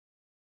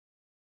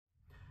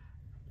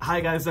Hi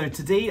guys, now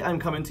today I'm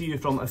coming to you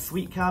from a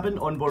suite cabin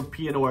on board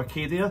P&O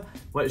Arcadia,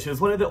 which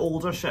is one of the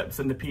older ships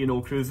in the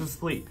P&O Cruises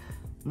fleet.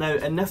 Now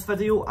in this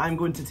video I'm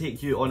going to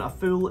take you on a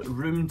full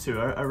room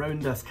tour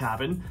around this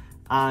cabin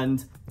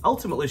and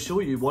ultimately show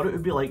you what it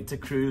would be like to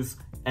cruise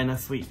in a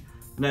suite.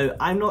 Now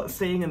I'm not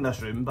staying in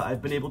this room, but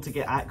I've been able to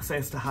get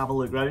access to have a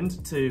look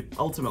round to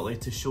ultimately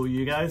to show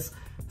you guys.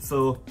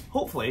 So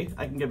hopefully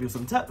I can give you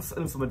some tips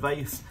and some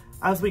advice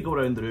as we go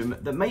around the room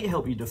that might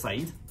help you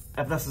decide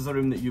if this is a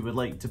room that you would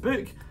like to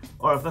book,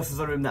 or if this is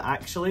a room that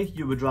actually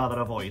you would rather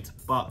avoid.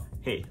 But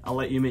hey, I'll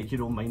let you make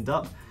your own mind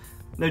up.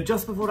 Now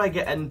just before I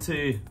get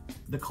into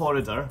the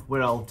corridor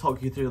where I'll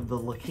talk you through the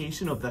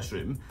location of this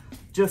room,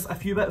 just a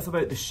few bits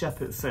about the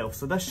ship itself.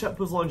 So this ship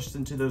was launched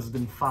in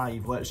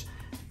 2005, which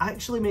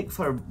actually makes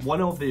her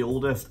one of the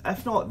oldest,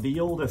 if not the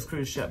oldest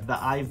cruise ship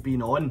that I've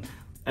been on.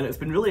 And it's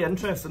been really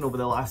interesting over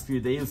the last few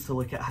days to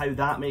look at how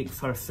that makes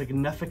her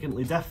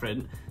significantly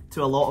different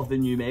to a lot of the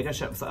new mega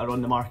ships that are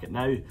on the market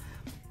now.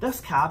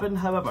 This cabin,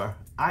 however,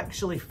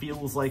 actually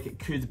feels like it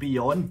could be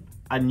on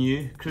a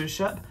new cruise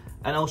ship,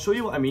 and I'll show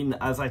you what I mean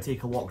as I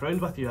take a walk around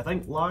with you. I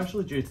think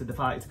largely due to the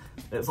fact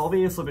it's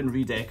obviously been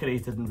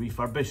redecorated and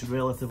refurbished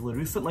relatively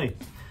recently.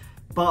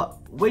 But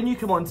when you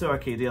come onto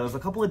Arcadia, there's a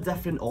couple of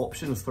different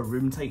options for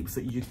room types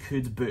that you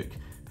could book.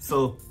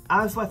 So,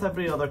 as with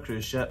every other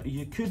cruise ship,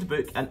 you could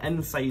book an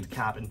inside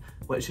cabin,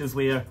 which is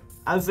where,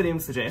 as the name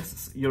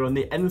suggests, you're on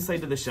the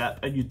inside of the ship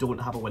and you don't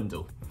have a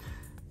window.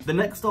 The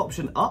next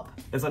option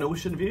up is an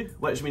ocean view,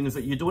 which means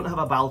that you don't have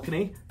a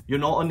balcony, you're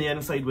not on the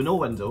inside with no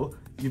window,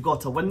 you've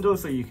got a window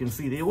so you can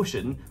see the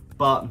ocean,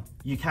 but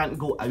you can't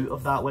go out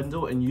of that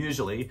window, and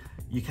usually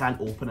you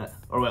can't open it.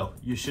 Or well,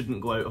 you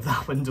shouldn't go out of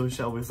that window,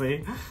 shall we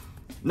say.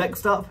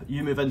 Next up,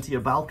 you move into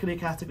your balcony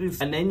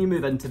categories, and then you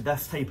move into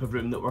this type of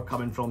room that we're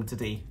coming from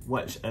today,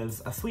 which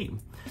is a suite.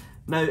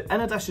 Now,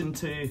 in addition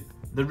to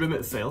the room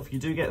itself, you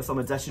do get some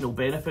additional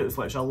benefits,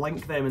 which I'll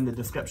link them in the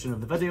description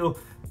of the video.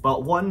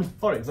 But one,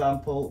 for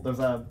example, there's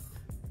a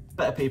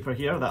bit of paper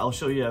here that I'll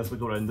show you as we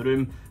go around the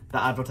room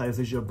that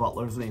advertises your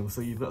butler's name.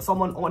 So you've got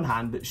someone on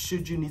hand that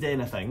should you need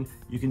anything,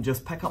 you can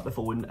just pick up the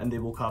phone and they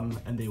will come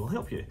and they will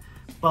help you.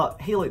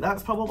 But hey, look,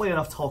 that's probably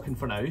enough talking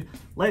for now.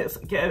 Let's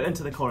get out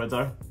into the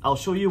corridor. I'll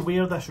show you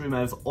where this room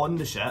is on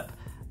the ship,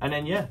 and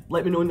then yeah,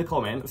 let me know in the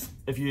comments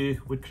if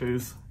you would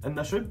cruise in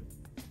this room.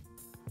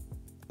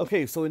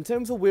 Okay, so in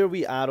terms of where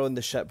we are on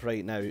the ship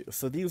right now,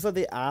 so these are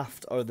the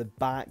aft or the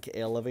back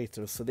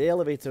elevators. So the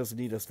elevators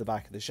lead us to the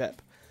back of the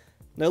ship.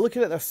 Now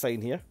looking at this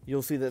sign here,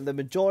 you'll see that the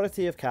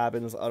majority of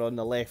cabins are on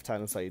the left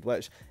hand side,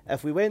 which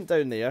if we went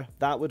down there,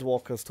 that would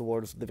walk us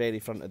towards the very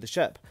front of the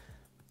ship.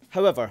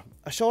 However,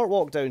 a short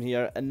walk down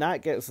here and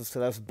that gets us to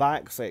this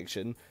back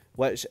section,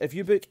 which if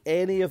you book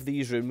any of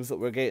these rooms that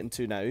we're getting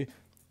to now,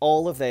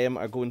 all of them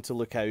are going to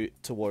look out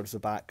towards the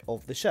back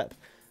of the ship.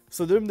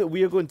 So the room that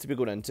we are going to be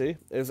going into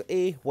is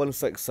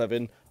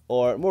A167,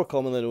 or more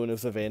commonly known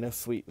as the Venice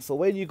Suite. So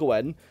when you go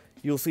in,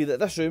 you'll see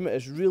that this room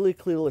is really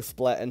clearly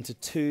split into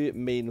two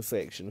main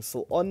sections.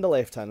 So on the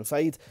left hand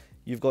side,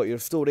 you've got your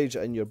storage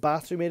and your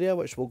bathroom area,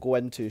 which we'll go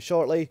into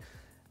shortly.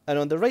 And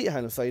on the right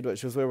hand side,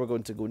 which is where we're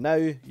going to go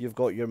now, you've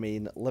got your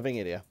main living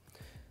area.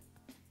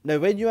 Now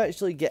when you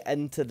actually get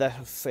into this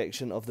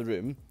section of the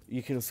room,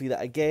 you can see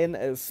that again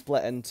it's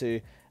split into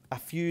a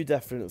few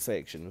different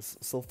sections.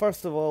 So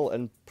first of all,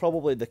 and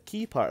probably the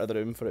key part of the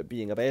room for it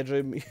being a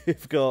bedroom,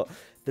 you've got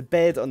the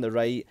bed on the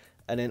right,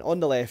 and then on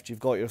the left you've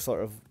got your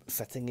sort of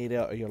sitting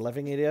area or your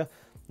living area.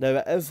 Now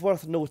it is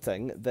worth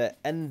noting that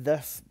in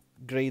this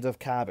grade of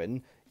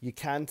cabin, you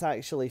can't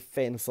actually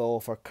fence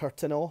off or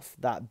curtain off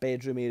that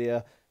bedroom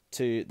area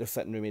to the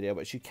sitting room area,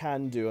 which you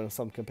can do on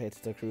some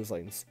competitor cruise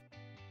lines.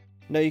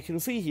 Now you can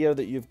see here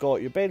that you've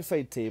got your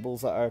bedside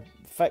tables that are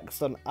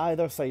fixed on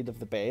either side of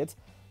the bed,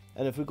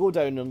 and if we go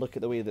down and look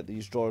at the way that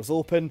these drawers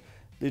open,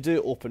 they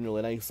do open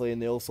really nicely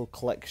and they also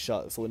click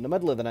shut. So in the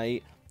middle of the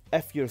night,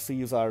 if your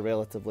seas are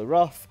relatively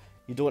rough,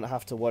 you don't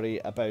have to worry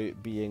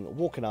about being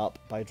woken up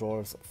by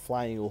drawers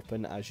flying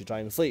open as you try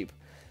and sleep.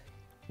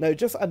 Now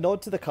just a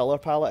nod to the colour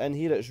palette in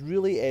here, it's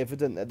really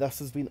evident that this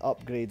has been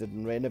upgraded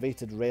and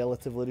renovated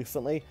relatively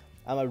recently.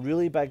 I'm a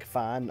really big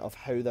fan of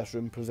how this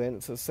room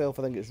presents itself.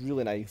 I think it's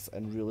really nice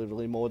and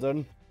really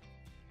modern.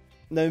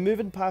 Now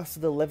moving past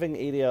the living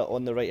area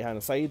on the right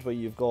hand side where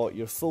you've got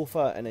your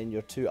sofa and then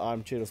your two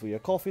armchairs with your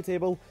coffee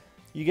table,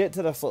 you get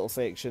to this little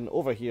section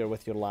over here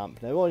with your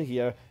lamp. Now on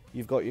here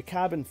you've got your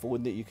cabin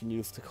phone that you can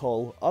use to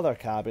call other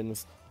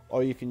cabins,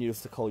 or you can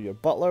use to call your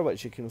butler,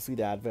 which you can see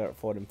the advert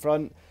for in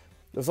front.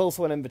 There's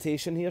also an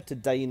invitation here to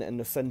dine in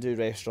the Sindhu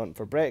restaurant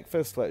for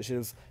breakfast, which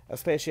is a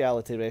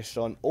speciality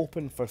restaurant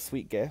open for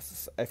suite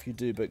guests if you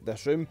do book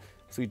this room,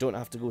 so you don't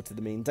have to go to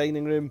the main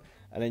dining room,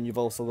 and then you've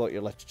also got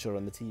your literature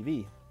on the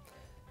TV.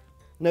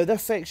 Now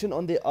this section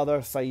on the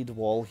other side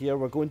wall here,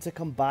 we're going to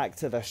come back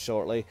to this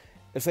shortly.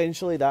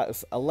 Essentially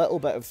that's a little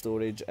bit of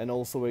storage and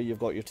also where you've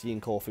got your tea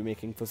and coffee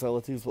making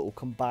facilities, but we'll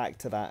come back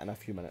to that in a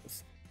few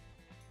minutes.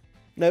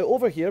 Now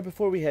over here,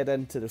 before we head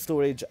into the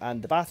storage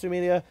and the bathroom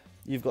area,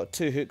 you've got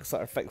two hooks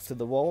that are fixed to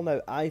the wall. Now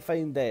I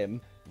find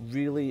them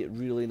really,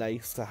 really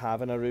nice to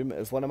have in a room.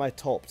 It's one of my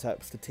top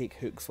tips to take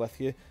hooks with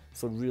you,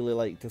 so really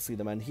like to see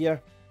them in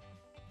here.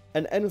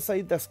 And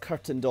inside this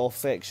curtained off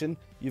section,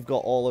 you've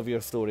got all of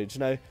your storage.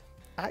 Now,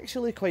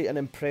 actually quite an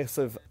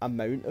impressive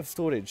amount of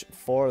storage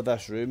for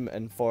this room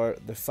and for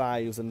the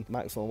size and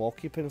maximum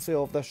occupancy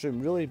of this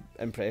room. Really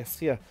impressed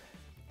here.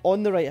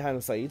 On the right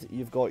hand side,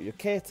 you've got your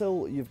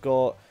kettle, you've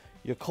got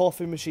your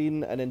coffee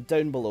machine, and then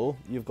down below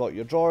you've got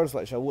your drawers,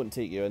 which I won't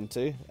take you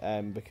into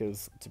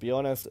because, to be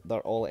honest, they're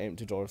all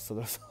empty drawers, so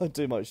there's not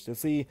too much to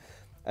see.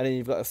 And then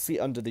you've got a seat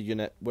under the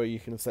unit where you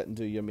can sit and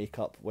do your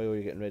makeup while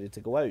you're getting ready to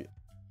go out.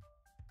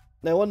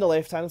 Now on the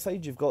left hand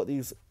side, you've got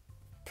these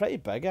pretty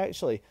big,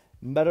 actually,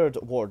 mirrored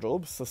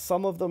wardrobes. So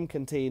some of them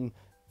contain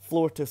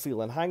floor to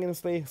ceiling hanging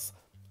space,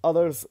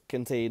 others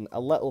contain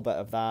a little bit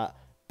of that,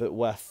 but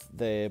with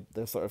the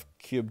sort of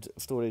cubed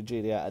storage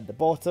area at the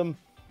bottom.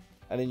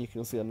 And then you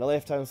can see on the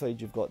left hand side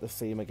you've got the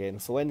same again.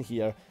 So in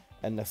here,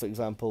 in this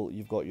example,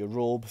 you've got your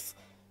robes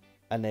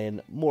and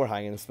then more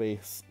hanging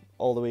space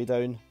all the way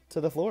down to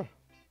the floor.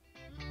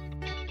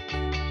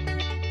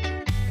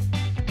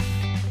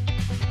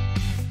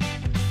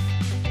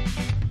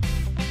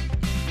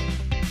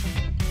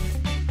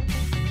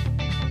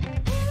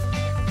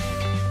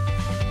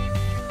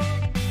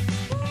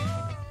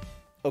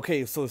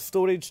 Okay, so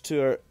storage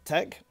tour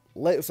tick.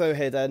 Let's now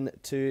head in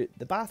to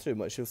the bathroom,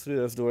 which is through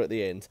this door at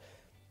the end.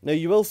 Now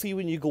you will see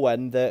when you go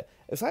in that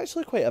it's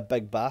actually quite a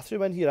big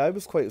bathroom in here. I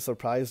was quite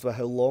surprised by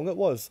how long it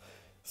was.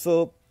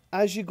 So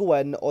as you go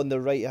in on the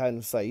right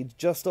hand side,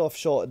 just off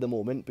shot at the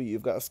moment, but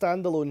you've got a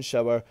standalone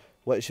shower,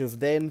 which is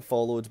then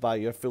followed by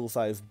your full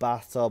size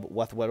bathtub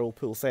with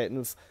whirlpool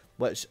settings,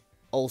 which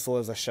also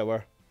has a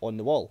shower on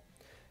the wall.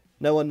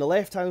 Now on the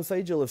left hand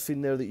side, you'll have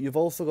seen there that you've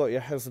also got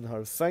your his and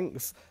hers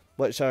sinks,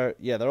 which are,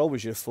 yeah, they're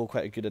always useful,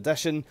 quite a good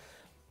addition.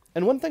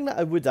 And one thing that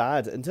I would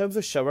add, in terms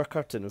of shower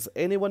curtains,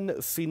 anyone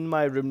that's seen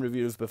my room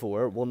reviews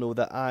before will know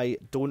that I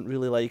don't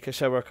really like a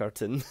shower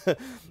curtain.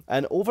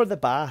 And over the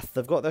bath,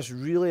 they've got this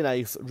really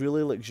nice,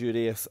 really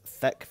luxurious,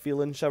 thick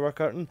feeling shower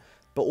curtain.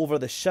 But over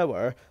the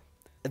shower,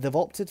 they've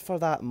opted for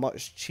that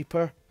much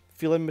cheaper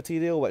feeling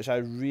material, which I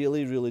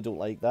really, really don't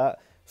like that.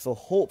 So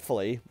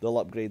hopefully they'll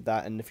upgrade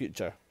that in the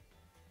future.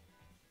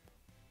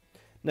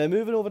 Now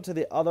moving over to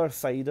the other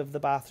side of the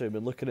bathroom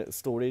and looking at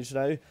storage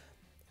now,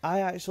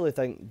 I actually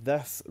think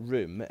this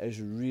room is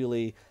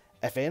really,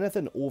 if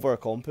anything,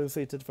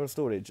 overcompensated for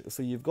storage.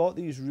 So you've got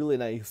these really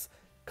nice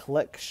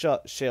click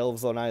shut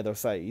shelves on either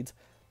side,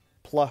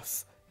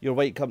 plus your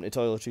white company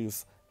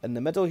toiletries in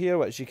the middle here,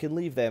 which you can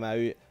leave them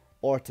out,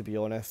 or to be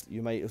honest,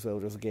 you might as well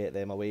just get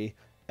them away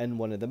in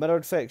one of the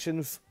mirrored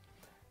sections.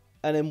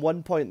 And then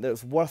one point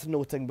that's worth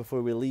noting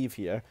before we leave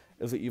here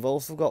is that you've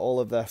also got all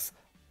of this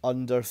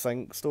under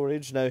sink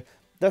storage. Now,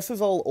 this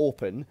is all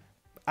open.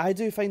 I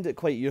do find it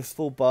quite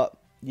useful, but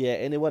yeah,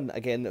 anyone,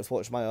 again, that's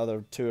watched my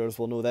other tours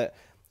will know that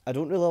I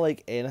don't really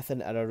like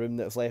anything in a room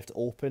that's left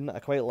open. I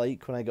quite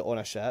like when I get on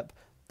a ship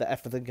that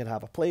everything can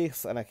have a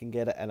place and I can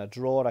get it in a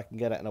drawer, I can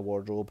get it in a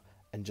wardrobe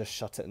and just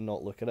shut it and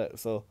not look at it.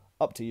 So,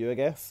 up to you, I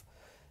guess.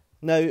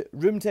 Now,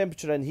 room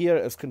temperature in here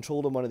is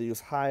controlled on one of these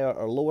higher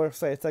or lower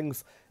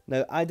settings.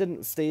 Now, I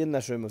didn't stay in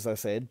this room, as I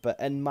said, but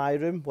in my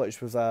room,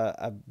 which was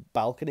a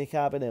balcony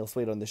cabin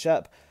elsewhere on the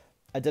ship,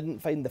 I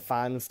didn't find the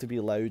fans to be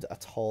loud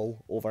at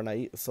all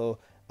overnight, so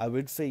I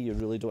would say you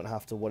really don't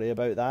have to worry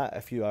about that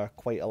if you are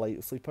quite a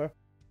light sleeper.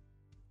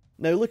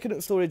 Now, looking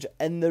at storage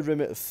in the room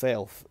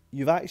itself,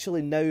 you've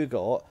actually now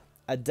got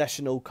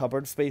additional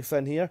cupboard space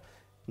in here.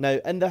 Now,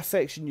 in this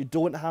section, you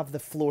don't have the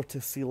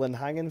floor-to-ceiling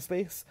hanging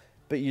space,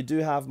 but you do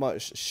have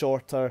much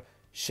shorter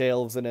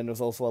shelves, and then there's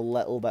also a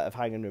little bit of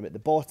hanging room at the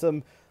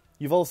bottom.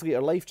 You've also got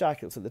your life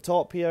jackets at the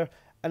top here,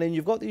 and then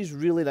you've got these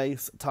really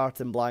nice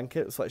tartan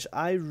blankets, which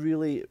I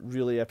really,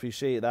 really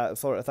appreciate that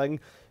sort of thing.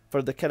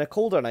 For the kind of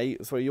colder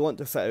nights where you want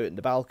to sit out in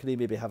the balcony,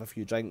 maybe have a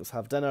few drinks,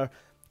 have dinner,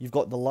 you've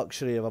got the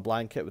luxury of a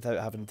blanket without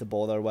having to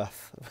bother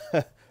with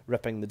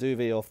ripping the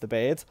duvet off the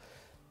bed.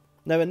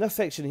 Now in this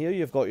section here,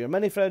 you've got your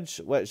mini fridge,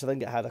 which I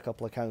think it had a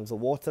couple of cans of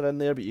water in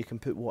there, but you can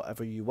put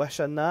whatever you wish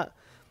in that.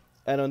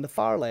 And on the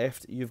far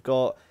left, you've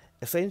got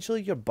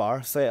essentially your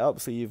bar setup,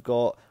 so you've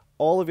got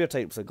all of your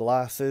types of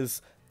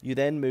glasses. You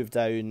then move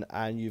down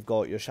and you've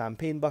got your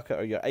champagne bucket,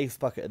 or your ice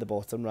bucket at the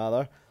bottom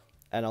rather.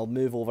 And I'll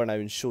move over now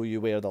and show you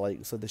where the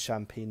likes of the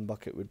champagne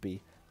bucket would be,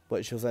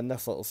 which is in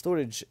this little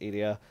storage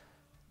area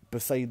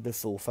beside the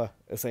sofa,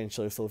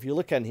 essentially. So if you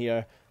look in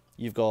here,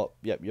 you've got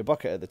your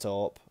bucket at the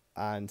top,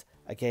 and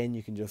again,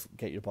 you can just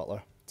get your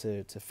butler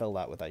to fill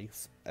that with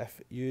ice if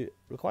you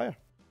require.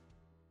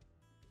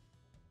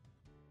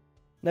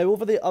 Now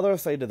over the other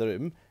side of the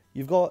room,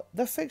 you've got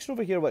this section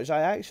over here, which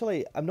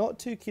I'm not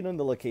too keen on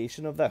the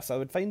location of this. I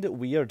would find it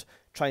weird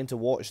trying to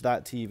watch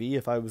that TV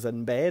if I was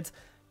in bed,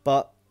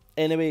 but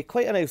anyway,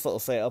 quite a nice little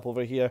setup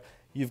over here.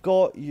 You've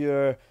got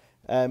your,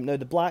 now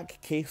the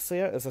black case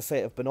there is a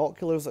set of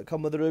binoculars that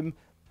come with the room.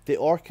 The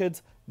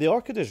orchid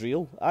is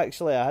real.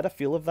 Actually, I had a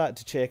feel of that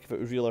to check if it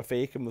was real or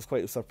fake and was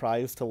quite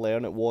surprised to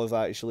learn it was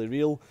actually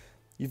real.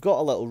 You've got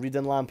a little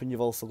reading lamp and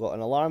you've also got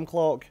an alarm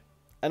clock.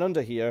 And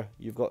under here,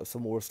 you've got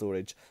some more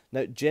storage.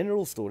 Now,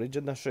 general storage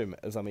in this room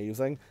is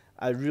amazing.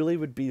 I really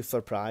would be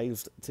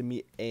surprised to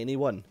meet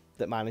anyone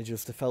that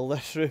manages to fill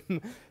this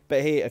room.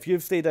 But hey, if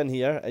you've stayed in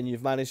here and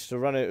you've managed to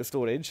run out of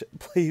storage,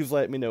 please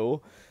let me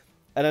know.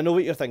 And I know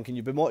what you're thinking.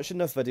 You've been watching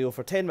this video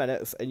for 10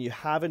 minutes and you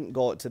haven't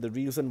got to the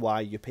reason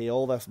why you pay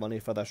all this money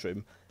for this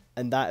room.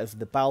 And that is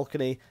the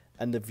balcony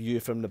and the view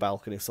from the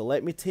balcony. So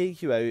let me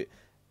take you out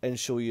and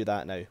show you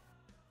that now.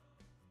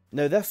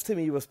 Now this to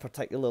me was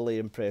particularly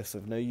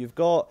impressive. Now you've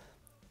got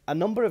a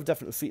number of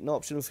different seating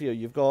options here.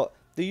 You've got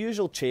the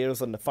usual chairs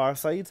on the far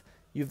side.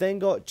 You've then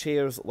got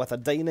chairs with a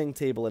dining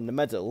table in the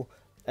middle.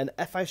 And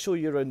if I show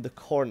you around the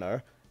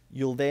corner,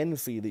 you'll then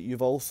see that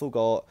you've also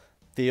got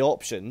the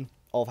option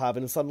of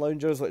having sun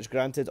loungers, which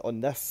granted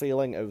on this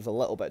sailing it was a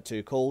little bit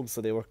too cold,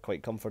 so they were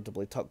quite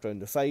comfortably tucked around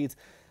the side.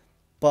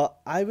 But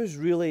I was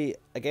really,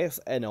 I guess,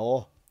 in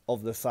awe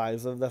of the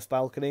size of this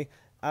balcony.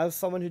 As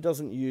someone who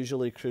doesn't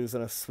usually cruise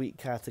in a suite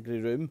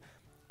category room,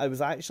 I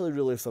was actually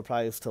really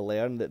surprised to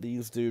learn that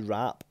these do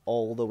wrap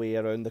all the way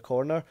around the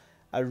corner.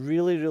 A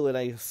really, really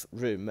nice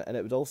room, and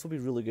it would also be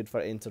really good for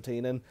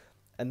entertaining.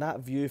 And that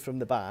view from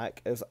the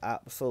back is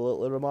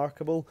absolutely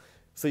remarkable.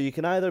 So you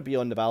can either be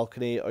on the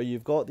balcony or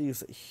you've got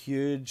these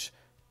huge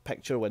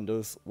picture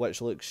windows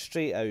which look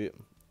straight out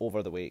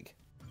over the wake.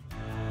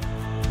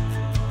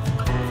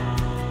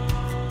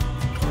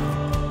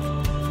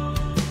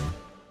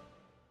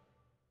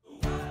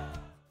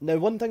 Now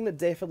one thing that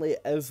definitely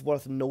is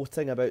worth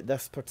noting about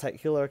this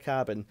particular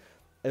cabin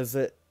is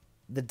that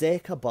the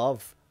deck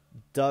above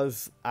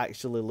does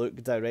actually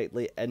look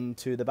directly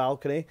into the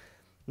balcony.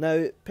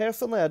 Now,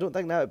 personally, I don't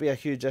think that would be a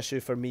huge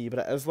issue for me, but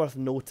it is worth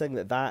noting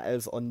that that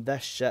is on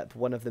this ship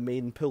one of the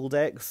main pool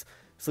decks,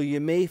 so you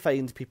may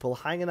find people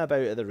hanging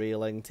about at the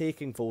railing,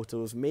 taking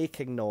photos,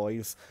 making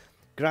noise.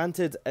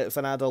 Granted, it's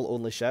an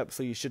adult-only ship,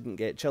 so you shouldn't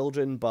get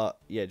children, but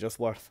yeah, just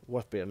worth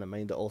bearing in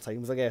mind at all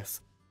times, I guess.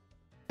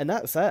 And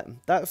that's it.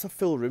 That's a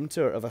full room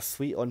tour of a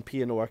suite on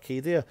P&O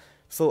Arcadia.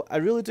 So I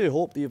really do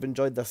hope that you've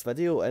enjoyed this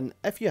video, and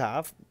if you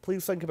have,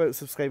 please think about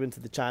subscribing to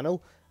the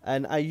channel.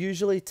 And I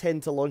usually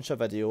tend to launch a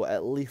video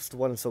at least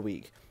once a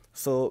week.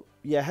 So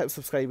yeah, hit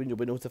subscribe and you'll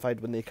be notified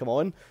when they come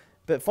on.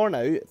 But for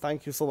now,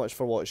 thank you so much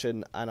for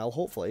watching, and I'll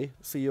hopefully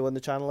see you on the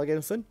channel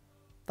again soon.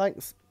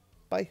 Thanks.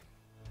 Bye.